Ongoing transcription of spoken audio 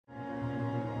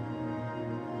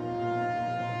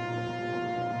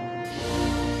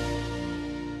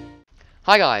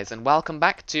Hi guys, and welcome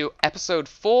back to episode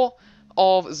 4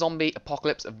 of Zombie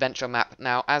Apocalypse Adventure Map.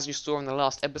 Now, as you saw in the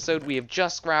last episode, we have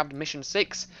just grabbed mission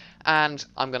 6, and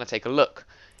I'm going to take a look.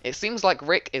 It seems like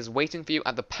Rick is waiting for you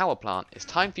at the power plant. It's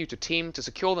time for you to team to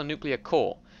secure the nuclear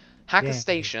core. Hack a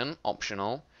station,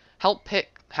 optional. Help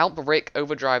Rick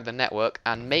overdrive the network,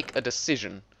 and make a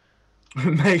decision.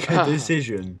 Make a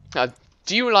decision.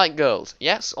 Do you like girls?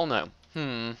 Yes or no?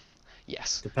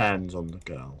 Yes. Depends on the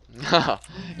girl.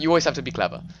 You always have to be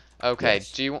clever. Okay,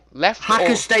 Yes. do you left Hack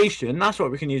or... a station, that's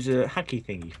what we can use a hacky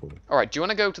thingy for. Alright, do you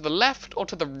want to go to the left or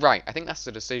to the right? I think that's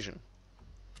the decision.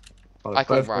 Well, I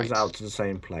both call right. goes out to the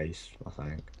same place, I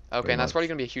think. Okay, and that's probably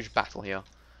going to be a huge battle here.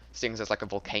 Seeing as there's like a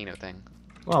volcano thing.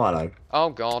 Well, hello. Oh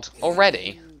god.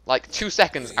 Already? Like 2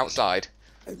 seconds outside.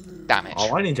 Damage.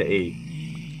 Oh, I need to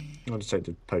eat. I'll just take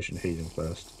the potion of healing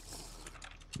first.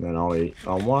 And then I'll eat.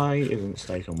 Oh, why isn't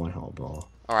steak on my hot bar?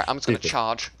 Alright, I'm just going to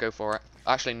charge. Go for it.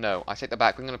 Actually, no. I take that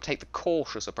back. We're going to take the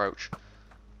cautious approach.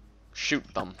 Shoot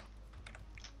them.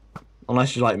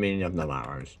 Unless you like me and you have no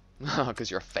arrows.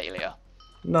 Because you're a failure.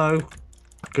 No.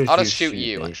 I'll just shoot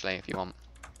you, actually, if you want.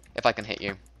 If I can hit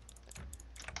you.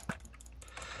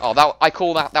 Oh, I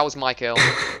call that was my kill.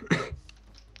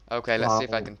 Okay, let's see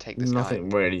if I can take this guy. Nothing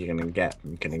really you're going to get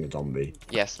from killing a zombie.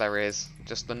 Yes, there is.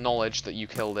 Just the knowledge that you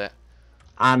killed it.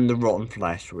 And the rotten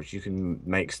flesh, which you can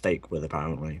make steak with,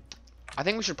 apparently. I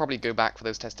think we should probably go back for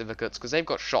those testificates, because they've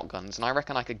got shotguns, and I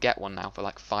reckon I could get one now for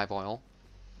like 5 oil.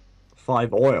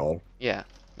 5 oil? Yeah,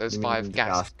 those 5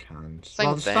 gas cans.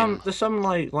 Same thing. There's some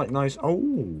like nice.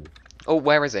 Oh. Oh,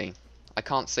 where is he? I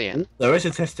can't see him. There is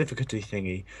a testificate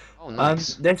thingy. Oh,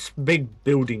 nice. This big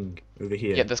building over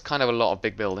here. Yeah, there's kind of a lot of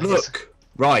big buildings. Look,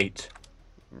 right.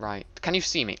 Right. Can you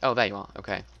see me? Oh, there you are.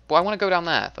 Okay. But I want to go down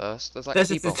there first. There's like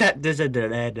people. There's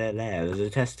a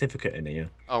testificate in here.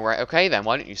 Oh, right. Okay, then.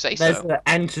 Why don't you say There's so? the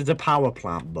enter the power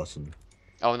plant button.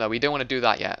 Oh, no. We don't want to do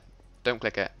that yet. Don't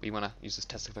click it. We want to use this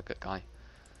testificate guy.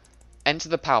 Enter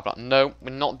the power plant. No,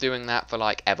 we're not doing that for,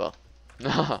 like, ever.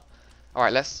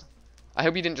 Alright, let's... I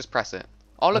hope you didn't just press it.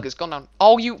 Oh, look, it's gone down.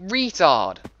 Oh, you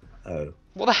retard! Oh.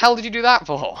 What the hell did you do that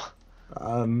for?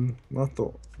 I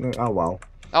thought... Oh, well.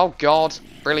 Oh, God.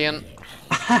 Brilliant.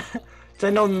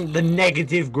 Then on the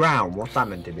negative ground, what's that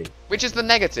meant to be? Which is the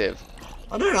negative?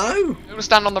 I don't know. Who will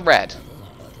stand on the red?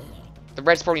 The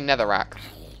red's probably netherrack.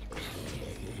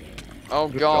 Oh,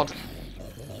 God.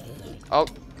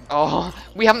 Oh,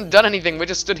 we haven't done anything. We're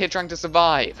just stood here trying to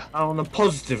survive. Oh, on the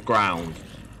positive ground.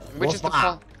 Which is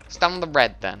the stand on the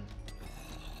red, then.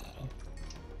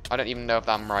 I don't even know if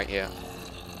I'm right here.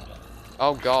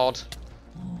 Oh, God.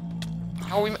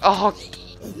 How are we...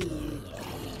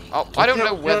 Oh, I don't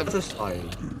know where the...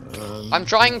 side. I'm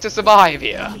trying to survive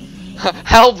here.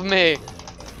 Help me.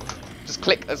 Just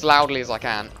click as loudly as I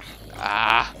can.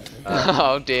 Ah.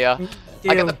 Oh, dear.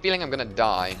 I get the feeling I'm going to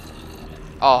die.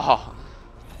 Oh.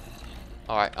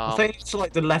 Alright, I think it's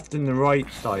like the left and the right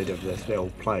side of this little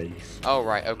place. Oh,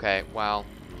 right, okay, well...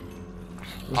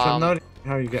 I know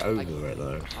how you get over it,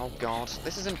 though. Oh, God.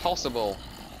 This is impossible.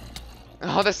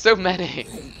 Oh, there's so many.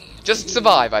 Just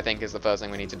survive, I think, is the first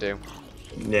thing we need to do.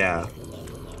 Yeah.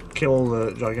 Kill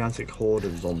the gigantic horde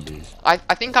of zombies. I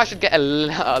think I should get a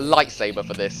lightsaber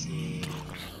for this.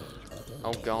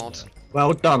 Oh, God.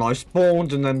 Well done, I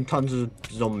spawned and then tons of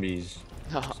zombies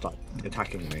start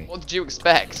attacking me. What did you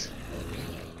expect?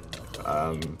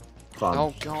 Fun.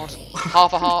 Oh, God.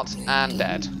 Half a heart and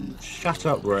dead. Shut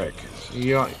up, Rick.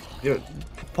 You're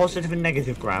positive and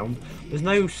negative ground. There's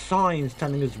no signs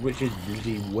telling us which is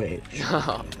bloody which.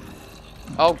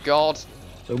 Oh, God.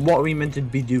 So what are we meant to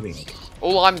be doing?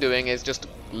 All I'm doing is just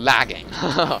lagging.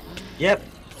 Yep.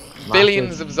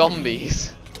 Billions of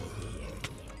zombies.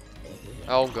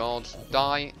 Oh, God.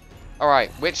 Die. Alright,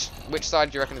 which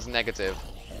side do you reckon is negative?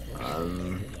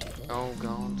 Oh,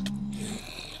 God.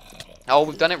 Oh,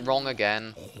 we've done it wrong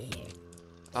again.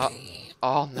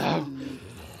 Oh, no.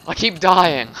 I keep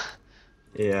dying.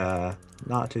 Yeah,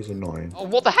 that is annoying. Oh,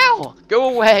 what the hell?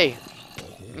 Go away.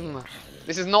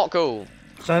 This is not cool.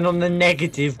 Stand on the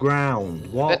negative ground.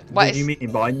 What do you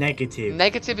mean by negative?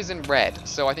 Negative is in red,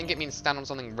 so I think it means stand on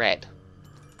something red.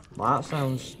 Well, that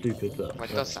sounds stupid, but... Well,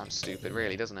 it does sound stupid,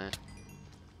 really, doesn't it?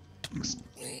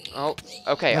 Oh,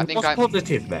 okay, I think what's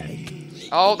positive then?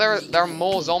 Oh, there are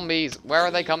more zombies. Where are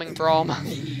they coming from?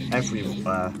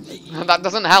 Everywhere. That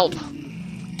doesn't help.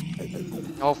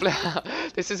 Oh,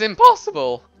 this is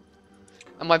impossible.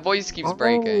 And my voice keeps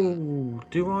breaking. Oh,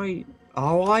 do I...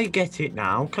 Oh, I get it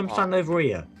now. Come stand over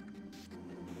here.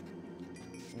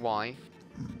 Why?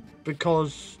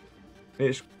 Because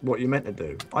it's what you're meant to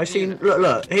do. I seen...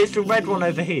 Look, here's the red one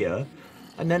over here.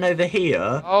 And then over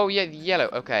here... Oh, yeah, yellow.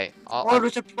 Okay. Oh,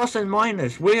 there's a plus and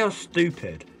minus. We are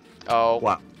stupid. Oh.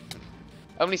 Wow.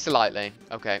 Only slightly.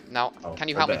 Okay, now, Oh, can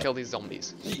you a help me bit. kill these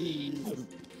zombies?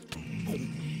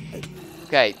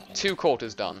 Okay,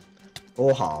 2/4 done.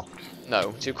 Or half.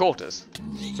 No,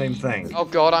 2/4. Same thing. Oh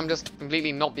god, I'm just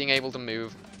completely not being able to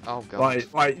move. Oh god.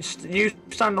 Right, you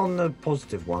stand on the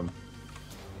positive one.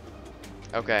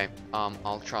 Okay,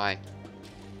 I'll try.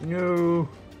 No.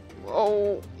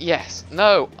 Oh, yes.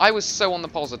 No, I was so on the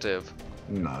positive.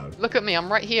 No. Look at me,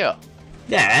 I'm right here.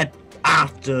 Yeah,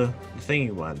 after the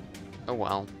thingy went. Oh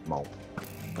well. Well,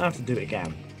 I have to do it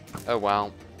again. Oh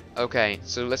well. Okay,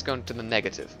 so let's go into the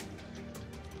negative.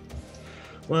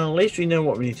 Well, at least we know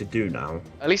what we need to do now.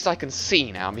 At least I can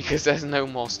see now because there's no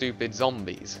more stupid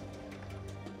zombies.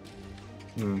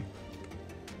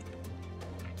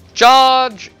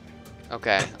 Charge!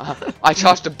 Okay, I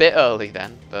charged a bit early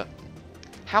then, but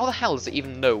how the hell does it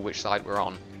even know which side we're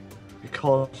on?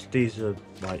 Because these are,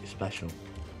 like, special.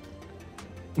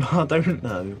 I don't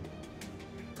know.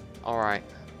 Alright,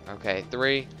 okay,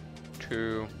 3,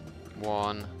 2,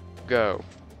 1, go.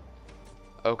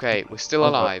 Okay, we're still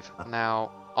alive.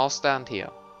 Now, I'll stand here.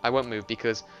 I won't move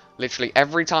because literally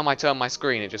every time I turn my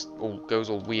screen it just all goes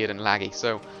all weird and laggy,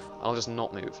 so I'll just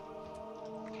not move.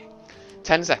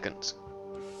 10 seconds.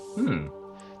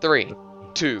 3,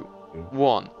 2,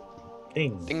 1.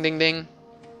 Ding. Ding ding ding.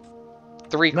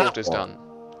 3/4 Now what? done.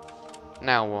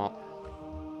 Now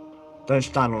what? Don't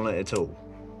stand on it at all.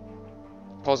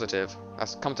 Positive.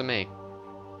 That's come to me.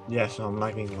 Yes, I'm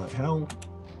lagging like hell,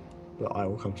 but I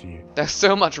will come to you. There's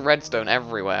so much redstone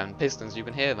everywhere and pistons you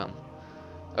can hear them.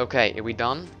 Okay, are we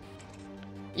done?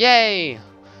 Yay!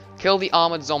 Kill the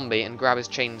armored zombie and grab his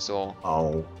chainsaw.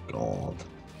 Oh god.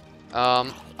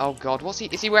 Oh god,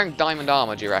 is he wearing diamond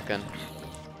armor, do you reckon?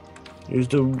 Use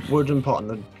the wooden part on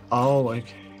the... Oh,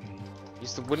 okay.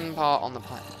 Use the wooden part on the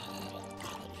planet.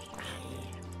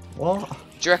 What? Do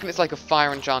you reckon it's like a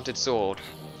fire enchanted sword?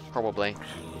 Probably.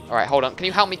 Alright, hold on. Can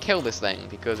you help me kill this thing?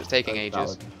 Because it's taking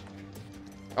ages.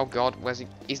 Oh god, where's he?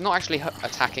 He's not actually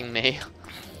attacking me.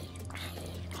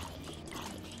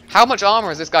 How much armor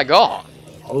has this guy got?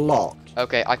 A lot.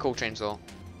 Okay, I call chainsaw.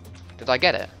 Did I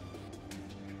get it?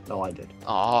 No, I did.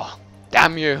 Oh,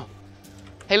 damn you.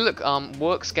 Hey look,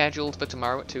 work scheduled for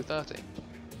tomorrow at 2:30.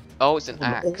 Oh, it's an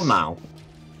axe. Or now.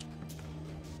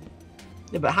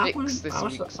 Yeah, but how Fix this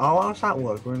week's- how's that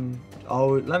work when...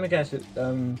 Oh, let me guess, it, It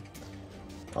don't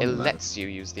know. lets you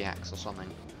use the axe or something.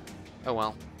 Oh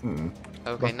well. Hmm.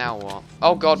 Okay, now what?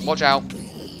 Oh god, watch out.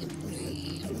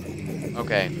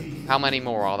 Okay, how many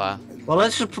more are there? Well,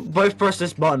 let's just both press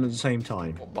this button at the same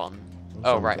time. What button?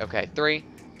 Oh, right, okay. 3,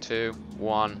 2,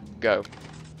 1, go.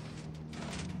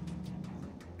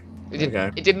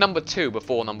 It did number 2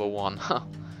 before number 1.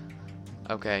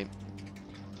 Okay.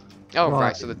 Oh,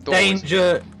 right, so the door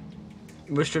Danger!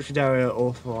 Restricted area,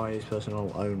 authorized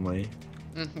personnel only.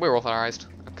 we're authorized.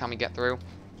 Can we get through?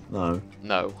 No.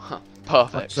 No.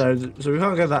 Perfect. So we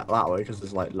can't go that way because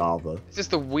there's like lava. This is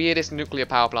the weirdest nuclear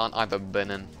power plant I've ever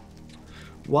been in.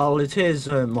 Well, it is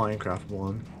a Minecraft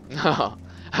one.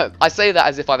 I say that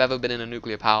as if I've ever been in a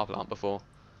nuclear power plant before.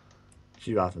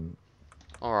 You haven't.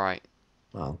 Alright.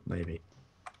 Well, maybe.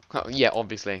 Oh, yeah,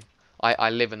 obviously.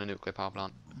 I live in a nuclear power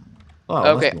plant.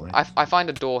 Oh, Okay, that's nice. I find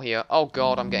a door here. Oh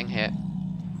god, I'm getting hit.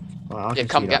 Well, I Yeah, can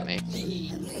come see get that.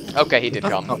 me. Okay, he did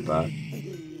Up come. there.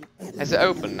 Is it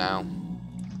open now?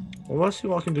 Well, let's see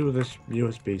what I can do with this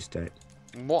USB stick.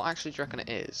 What actually do you reckon it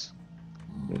is?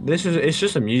 It's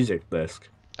just a music disc.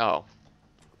 Oh.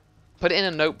 Put it in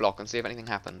a note block and see if anything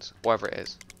happens. Whatever it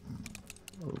is.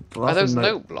 Well, Are that's those a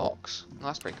note blocks? Oh,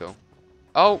 that's pretty cool.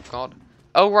 Oh god.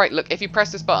 Oh right, look, if you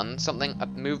press this button,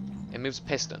 it moves a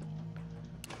piston.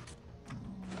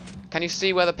 Can you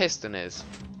see where the piston is?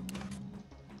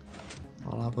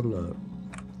 I'll have a look.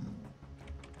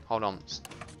 Hold on.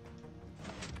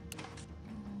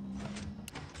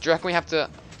 Do you reckon we have to...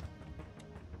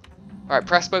 Alright,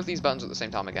 press both these buttons at the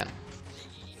same time again.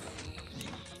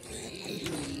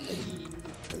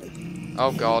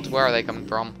 Oh god, where are they coming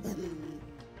from?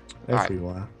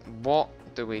 Everywhere. What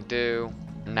do we do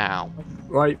now?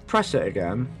 Right, press it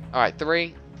again. Alright,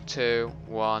 3, 2,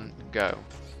 1, go.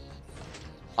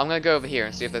 I'm gonna go over here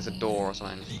and see if there's a door or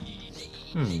something.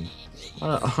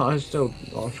 I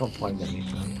can't find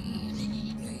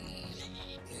anything.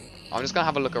 I'm just gonna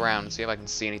have a look around and see if I can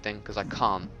see anything, because I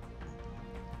can't.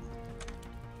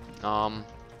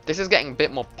 This is getting a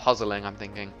bit more puzzling, I'm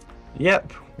thinking.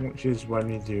 Yep, which is when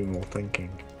you do more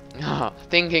thinking.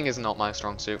 Thinking is not my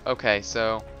strong suit. Okay,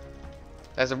 so...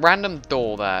 There's a random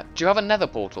door there. Do you have a nether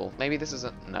portal? Maybe this is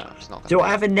a... No, it's not gonna Do be. I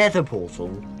have a nether portal?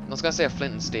 I was gonna say a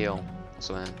flint and steel.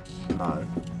 something? No.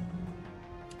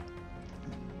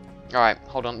 Alright,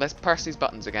 hold on. Let's press these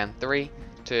buttons again. 3,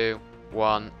 2,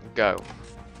 1, go.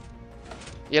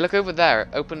 Yeah, look over there. It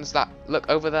opens that. Look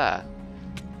over there.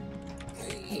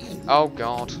 Oh,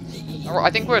 God. Alright,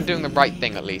 I think we're doing the right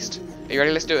thing, at least. Are you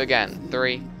ready? Let's do it again.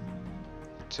 3,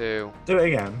 2... Do it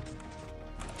again.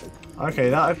 Okay,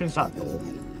 that opens that door.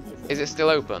 Is it still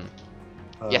open?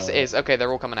 Yes, it is. Okay,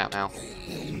 they're all coming out now.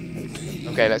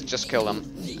 Okay, let's just kill them.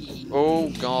 Oh,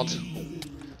 God.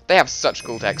 They have such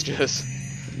cool textures.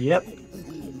 Yep.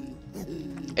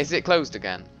 Is it closed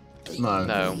again? No.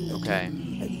 No. Okay.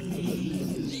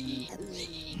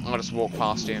 I'll just walk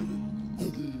past you.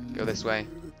 Go this way.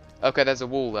 Okay, there's a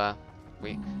wall there.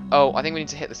 Oh, I think we need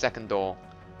to hit the second door.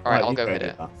 Alright, I'll go hit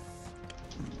it.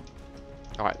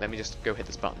 Alright, let me just go hit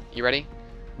this button. You ready?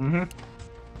 Mm-hmm.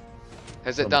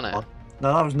 Has it done it?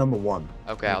 No, that was number 1.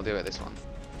 Okay, I'll do it this one.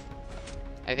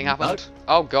 Anything happened?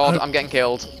 Oh, God, I'm getting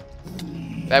killed.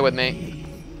 Bear with me.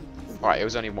 Alright, it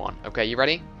was only 1. Okay, you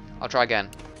ready? I'll try again.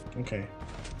 Okay.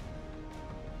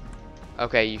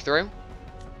 Okay, you through?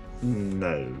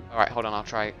 No. Alright, hold on, I'll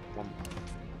try one.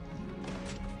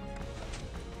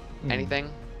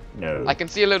 Anything? No. I can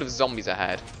see a load of zombies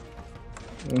ahead.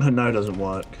 No, it doesn't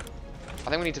work. I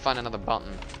think we need to find another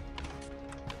button.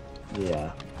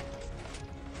 Yeah.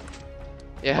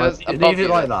 Yeah, Well, there's above leave it you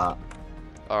like there. that.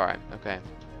 Alright, okay.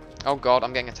 Oh, God,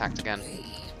 I'm getting attacked again.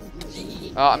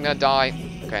 Oh, I'm gonna die.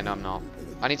 Okay, no, I'm not.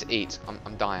 I need to eat.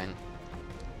 I'm dying.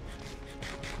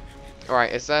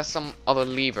 Alright, is there some other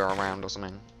lever around or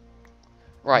something?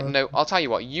 Right, no, I'll tell you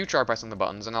what. You try pressing the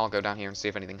buttons, and I'll go down here and see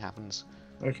if anything happens.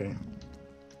 Okay.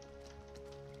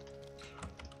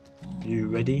 You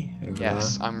ready?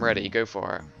 Yes, I'm ready. Go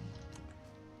for it.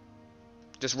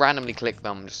 Just randomly click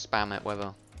them. Just spam it,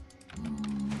 whether.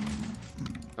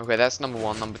 Okay, that's number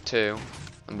 1, number 2.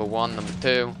 Number 1, number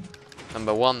 2.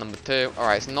 Number 1, number 2.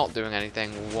 Alright, it's not doing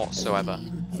anything whatsoever.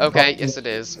 Okay, yes it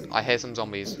is. I hear some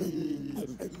zombies.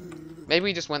 Maybe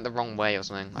we just went the wrong way or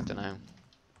something. I don't know.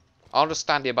 I'll just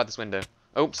stand here by this window.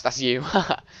 Oops, that's you.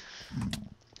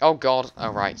 Oh, God.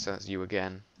 Alright, so that's you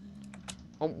again.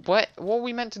 Well, what are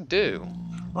we meant to do?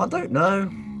 I don't know.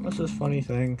 That's a funny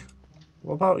thing.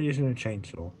 What about using a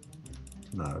chainsaw?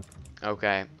 No.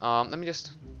 Okay, let me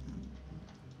just...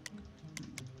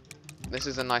 This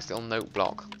is a nice little note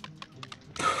block.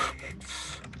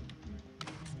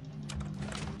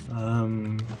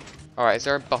 Alright, is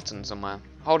there a button somewhere?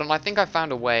 Hold on, I think I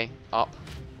found a way up.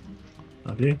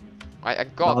 Have you? I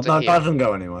got No, to that here. doesn't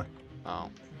go anywhere. Oh.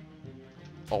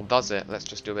 Or does it? Let's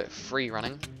just do a bit of free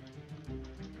running.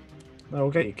 No, we'll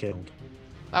get you killed.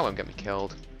 That won't get me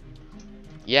killed.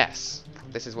 Yes.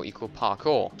 This is what you call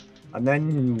parkour. And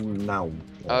then now.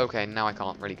 What? Okay, now I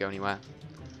can't really go anywhere.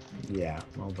 Yeah,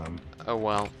 well done. Oh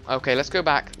well. Okay, let's go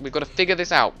back. We've got to figure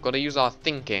this out. Got to use our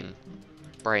thinking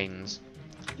brains.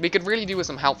 We could really do with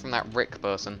some help from that Rick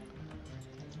person.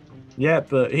 Yeah,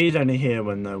 but he's only here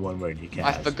when no one really cares.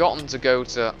 I've forgotten to go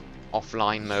to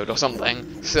offline mode or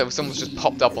something, so someone's just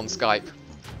popped up on Skype.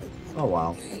 Oh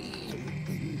wow.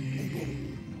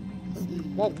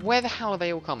 What? Where the hell are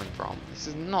they all coming from? This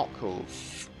is not cool.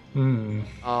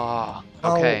 Ah,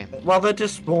 Oh, okay. well, they're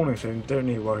just spawning, so you don't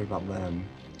need to worry about them.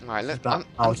 Alright, let's... I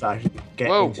was actually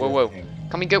getting Whoa, into whoa, the whoa. thing.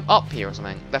 Can we go up here or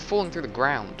something? They're falling through the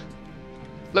ground.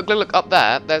 Look, look, look, up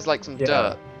there. There's like some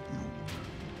dirt.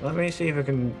 Let me see if I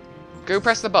can... Go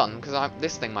press the button, because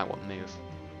this thing might want to move.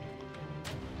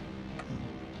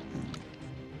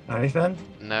 Anything?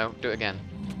 No, do it again.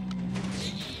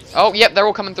 Oh, yep, they're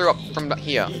all coming through up from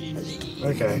here.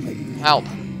 Okay. Help.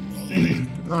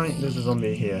 Right, there's a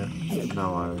zombie here.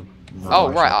 No,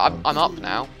 Oh, right, I'm up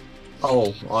now.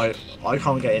 Oh, I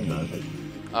can't get in though.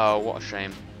 Oh, what a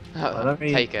shame. Let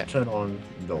me Take it. turn on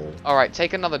the door. Alright,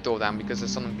 take another door down because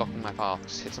there's something blocking my path.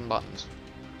 Just hit some buttons.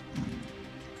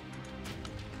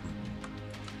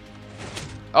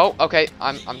 Oh, okay,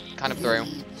 I'm kind of through.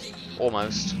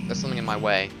 Almost. There's something in my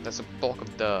way. There's a block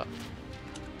of dirt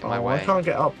in my way. I can't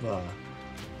get up there.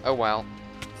 Oh well.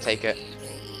 Take it.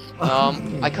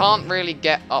 I can't really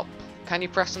get up. Can you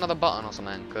press another button or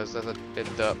something? Because there's a bit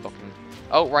of dirt blocking.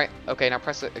 Oh, right. Okay, now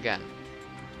press it again.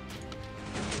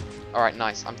 Alright,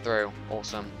 nice. I'm through.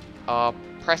 Awesome.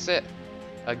 Press it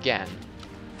again.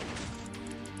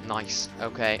 Nice.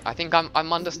 Okay. I think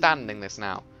I'm understanding this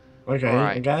now. Okay,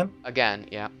 Alright. again? Again,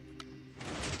 yeah.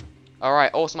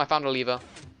 Alright, awesome. I found a lever.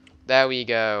 There we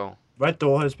go. Red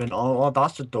door has been... Oh,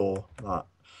 that's the door. That.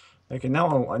 Okay,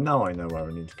 now I know where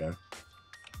I need to go.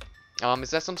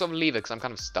 Is there some sort of lever? Because I'm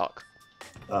kind of stuck.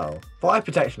 Oh. Fire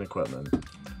protection equipment.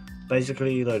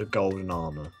 Basically, a load of golden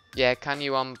armor. Yeah, can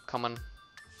you, come and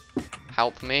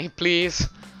help me, please?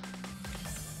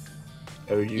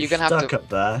 Oh, you You're gonna have stuck to- up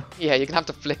there. Yeah, you're gonna have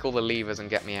to flick all the levers and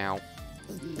get me out.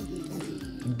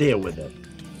 Deal with it.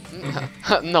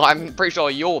 No, I'm pretty sure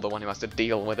you're the one who has to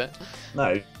deal with it.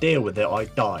 No, deal with it. I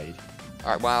died.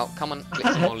 Alright, well, come on, click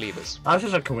some more levers. That was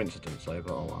just a coincidence, though.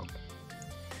 But oh well.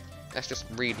 Let's just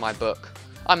read my book.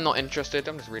 I'm not interested,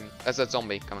 I'm just reading. There's a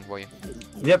zombie coming for you.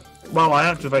 Yep. Well, I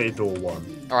activated door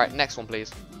 1. Alright, next one,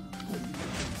 please.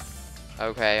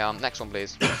 Okay, next one,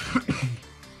 please.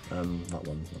 That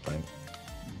one, I think.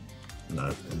 No,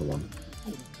 other one.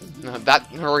 No, that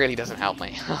really doesn't help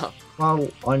me. Well,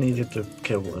 I needed to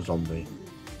kill a zombie.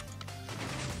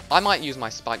 I might use my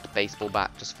spiked baseball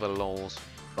bat just for the lols.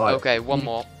 Right. Okay, one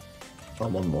more. Oh,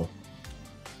 one more.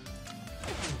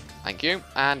 Thank you,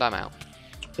 and I'm out.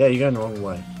 Yeah, you're going the wrong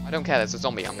way. I don't care, there's a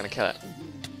zombie, I'm gonna kill it.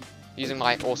 Using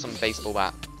my awesome baseball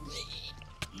bat.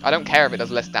 I don't care if it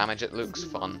does less damage, it looks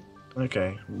fun.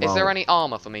 Okay. Is Well, there any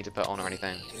armor for me to put on or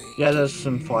anything? Yeah, there's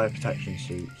some fire protection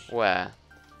suits. Where?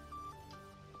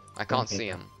 I can't In see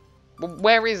here. them.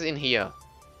 Where is in here?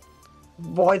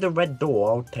 Why the red door?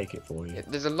 I'll take it for you.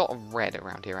 There's a lot of red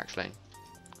around here, actually.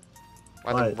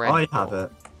 Why the red I have door?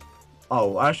 it.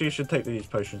 Oh, actually, you should take these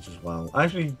potions as well.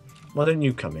 Actually, why don't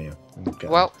you come here? And get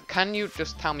them? Well, can you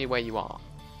just tell me where you are?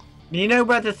 You know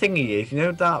where the thingy is? You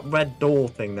know that red door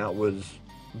thing that was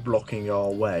blocking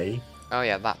our way? Oh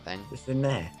yeah, that thing. It's in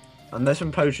there. And there's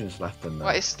some potions left in there.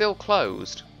 Well, it's still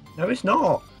closed. No, it's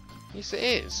not. Yes, it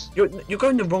is. You're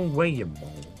going the wrong way, you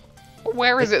mole. Well,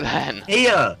 where is it then?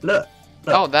 Here! Look!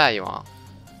 Look. Oh, there you are.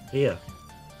 Here.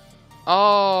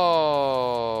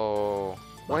 Oh.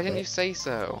 Why That's didn't it. you say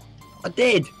so? I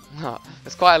did!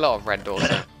 There's quite a lot of red doors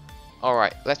here.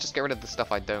 Alright, let's just get rid of the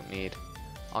stuff I don't need.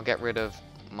 I'll get rid of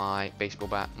my baseball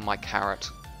bat, my carrot.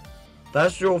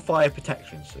 That's your fire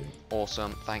protection suit.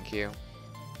 Awesome, thank you.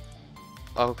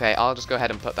 Okay, I'll just go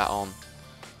ahead and put that on.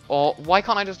 Or, why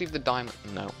can't I just leave the diamond?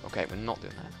 No, okay, we're not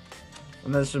doing that.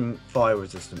 And there's some fire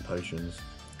resistant potions.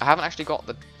 I haven't actually got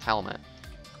the helmet.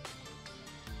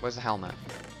 Where's the helmet?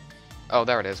 Oh,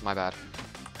 there it is, my bad.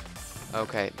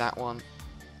 Okay, that one.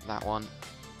 That one.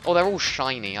 Oh, they're all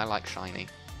shiny, I like shiny.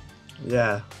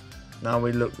 Yeah. Now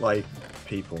we look like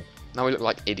people. Now we look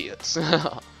like idiots.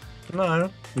 No,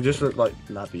 we just look like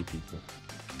labby people.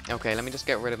 Okay, let me just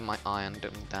get rid of my iron.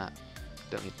 Don't need that.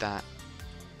 Don't need that.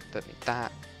 Don't need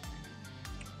that.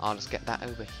 I'll just get that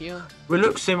over here. We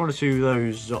look similar to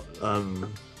those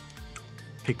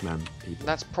pigman people.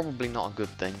 That's probably not a good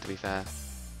thing, to be fair.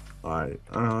 Alright,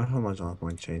 I might as well have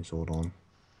my chainsaw on.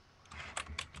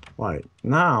 Right,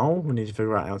 now we need to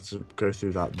figure out how to go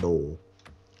through that door.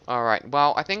 Alright,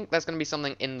 well, I think there's going to be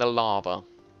something in the lava.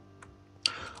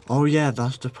 Oh yeah,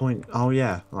 that's the point. Oh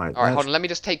yeah, right. Alright, hold on, let me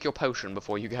just take your potion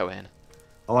before you go in.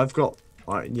 Oh, I've got.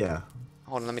 Right, yeah.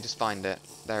 Hold on, let me just find it.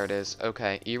 There it is.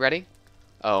 Okay, are you ready?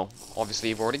 Oh, obviously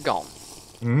you've already gone.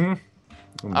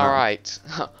 Alright.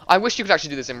 I wish you could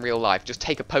actually do this in real life. Just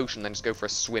take a potion, then just go for a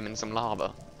swim in some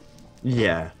lava.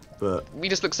 Yeah, but. We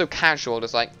just look so casual,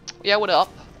 just like, yeah, what up?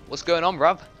 What's going on,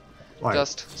 bruv? Right.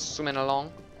 Just swimming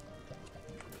along.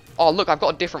 Oh, look, I've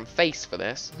got a different face for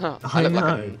this. I look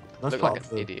like, That's look part like of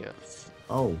an the- idiot.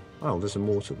 Oh, well, there's some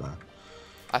water there.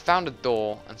 I found a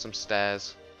door and some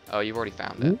stairs. Oh, you've already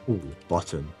found it. Ooh,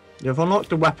 button. Yeah, if I unlock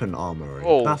the weapon armory,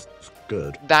 Oh. that's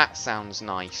good. That sounds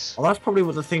nice. Oh, that's probably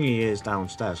what the thingy is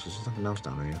downstairs, because there's nothing else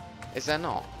down here. Is there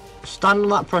not? Stand on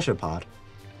that pressure pad,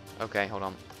 Okay, hold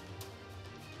on.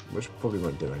 which probably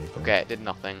won't do anything. Okay, it did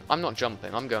nothing. I'm not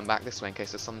jumping. I'm going back this way in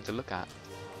case there's something to look at.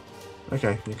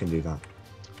 Okay, you can do that.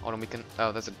 Hold on, we can...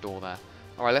 Oh, there's a door there.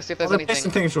 Alright, let's see if there's Well, the piston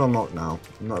anything... things are unlocked now.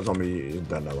 Not zombie, you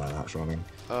don't know where that's running.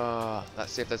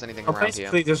 Let's see if there's anything Oh, around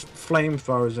basically here. just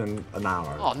flamethrowers and an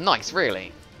arrow. Oh, nice,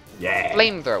 really? Yeah!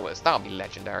 Flamethrowers. That would be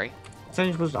legendary.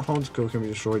 Change was that hard skill can be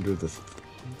destroyed with the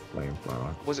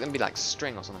flamethrower. Was it going to be like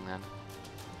string or something then?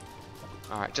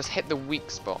 Alright, just hit the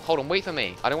weak spot. Hold on, wait for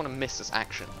me. I don't want to miss this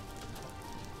action.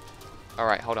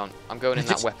 Alright, hold on. I'm going in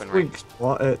that weapon ring.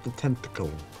 What? The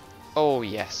tentacles. Oh,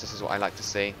 yes, this is what I like to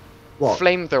see. What?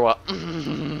 Flamethrower.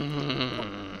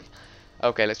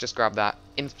 Okay, let's just grab that.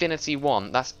 Infinity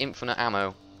 1. That's infinite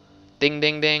ammo. Ding,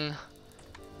 ding, ding.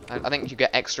 I think you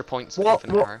get extra points for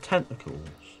infinite arrow. What tentacles?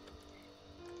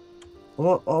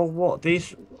 What? Oh, what?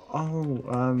 These?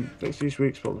 Oh, fix these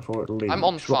weak spot before it leaves. I'm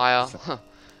on fire.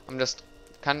 I'm just...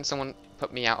 Can someone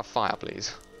put me out of fire,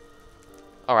 please?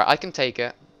 Alright, I can take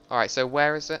it. Alright, so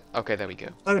where is it? Okay, there we go.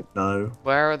 I don't know.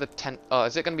 Where are the Oh,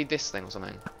 is it going to be this thing or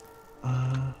something?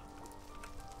 No,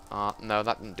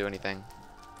 that didn't do anything.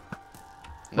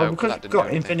 No, Well, because that you've didn't got do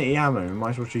anything. infinity ammo, you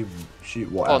might as well shoot Oh,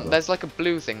 whatever. there's like a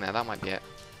blue thing there. That might be it.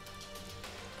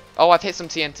 Oh, I've hit some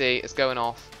TNT. It's going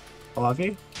off. Oh, have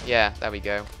you? Yeah, there we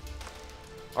go.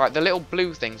 Alright, the little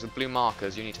blue things with blue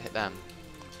markers, you need to hit them.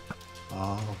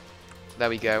 Oh. There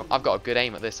we go. I've got a good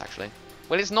aim at this, actually.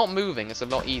 When it's not moving, it's a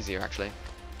lot easier, actually.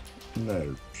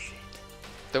 No.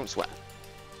 Don't sweat.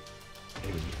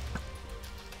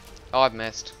 Oh, I've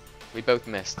missed. We both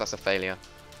missed. That's a failure.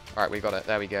 Alright, we got it.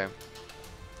 There we go.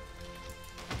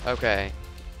 Okay.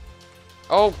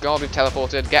 Oh, God, we've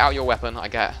teleported. Get out your weapon, I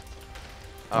get.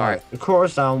 Alright. The core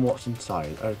is down, what's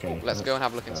inside? Okay. Ooh, let's go and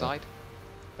have a look inside.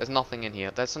 There's nothing in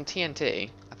here. There's some TNT,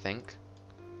 I think.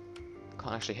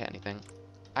 Can't actually hit anything.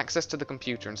 Access to the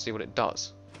computer and see what it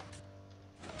does.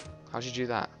 How did you do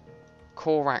that?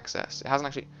 Core access. It hasn't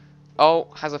actually... Oh,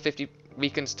 has a 50... We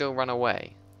can still run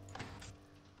away.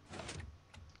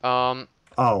 Oh,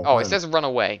 it says run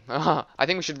away. I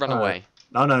think we should run away.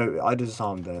 No, I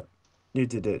disarmed it. You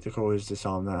did it. The core is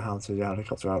disarmed that. How to the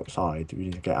helicopter outside. We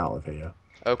need to get out of here.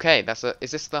 Okay, that's a...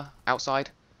 Is this the outside?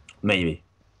 Maybe.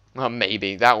 Well,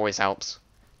 maybe. That always helps.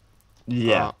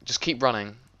 Yeah. Just keep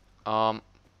running. I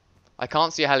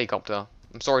can't see a helicopter.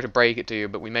 I'm sorry to break it to you,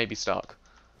 but we may be stuck.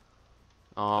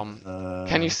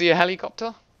 Can you see a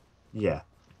helicopter? Yeah.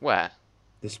 Where?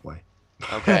 This way.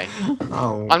 Okay.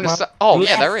 Oh, I'm just... Oh,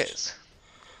 yeah, there is.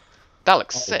 That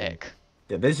looks sick.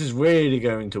 Yeah, this is really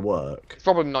going to work. It's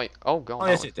probably not... Oh, God. Oh,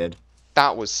 yes, it did.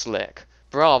 That was slick.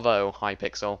 Bravo,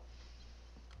 Hypixel.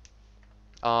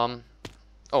 Oh,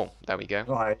 there we go.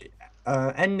 Right.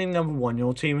 Ending number 1.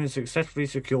 Your team has successfully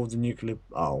secured the nuclear...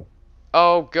 Oh.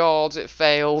 Oh, God, it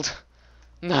failed.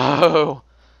 No.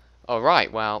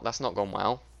 Alright, well, that's not gone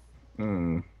well.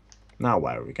 Now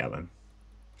where are we going?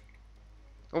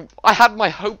 I had my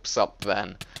hopes up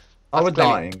then. I was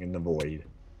dying in the void.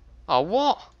 Oh,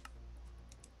 what?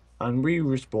 And we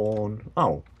respawn...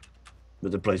 Oh.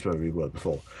 But the place where we were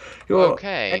before.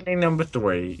 Okay. Ending number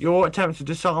 3. Your attempt to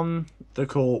disarm the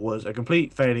core was a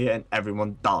complete failure and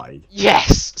everyone died.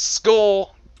 Yes!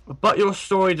 Score! But your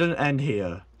story doesn't end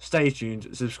here. Stay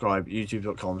tuned, subscribe,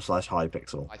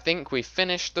 youtube.com/Hypixel. I think we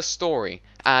finished the story,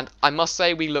 and I must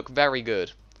say we look very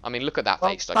good. I mean, look at that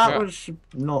face. Like, that was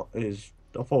not as...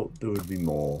 I thought there would be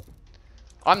more.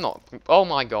 I'm not... Oh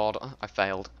my god, I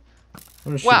failed.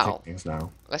 I'm just shooting things now.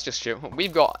 Let's just shoot.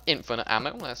 We've got infinite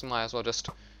ammo. Let's might as well just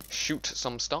shoot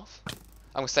some stuff.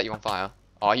 I'm going to set you on fire.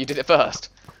 Oh, you did it first.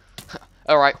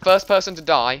 Alright, first person to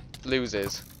die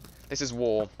loses. This is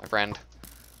war, my friend.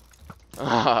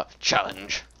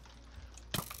 Challenge.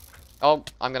 Oh,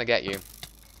 I'm gonna get you.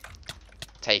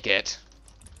 Take it.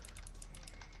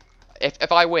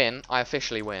 If I win, I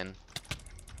officially win.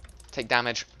 Take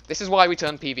damage. This is why we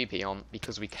turn PvP on,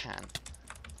 because we can.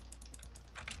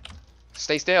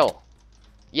 Stay still.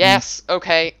 Yes,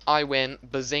 okay, I win.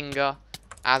 Bazinga.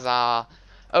 Azar.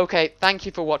 Okay, thank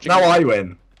you for watching. Now I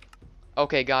win.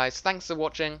 Okay, guys, thanks for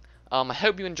watching. I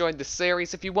hope you enjoyed this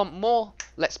series. If you want more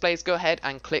Let's Plays, go ahead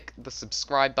and click the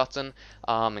subscribe button.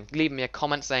 And leave me a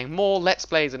comment saying more Let's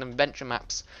Plays and adventure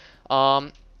maps.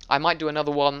 I might do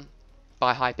another one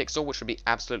by Hypixel, which would be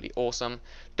absolutely awesome.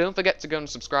 Don't forget to go and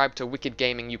subscribe to Wicked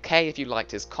Gaming UK if you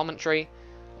liked his commentary.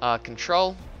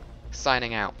 Control,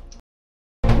 signing out.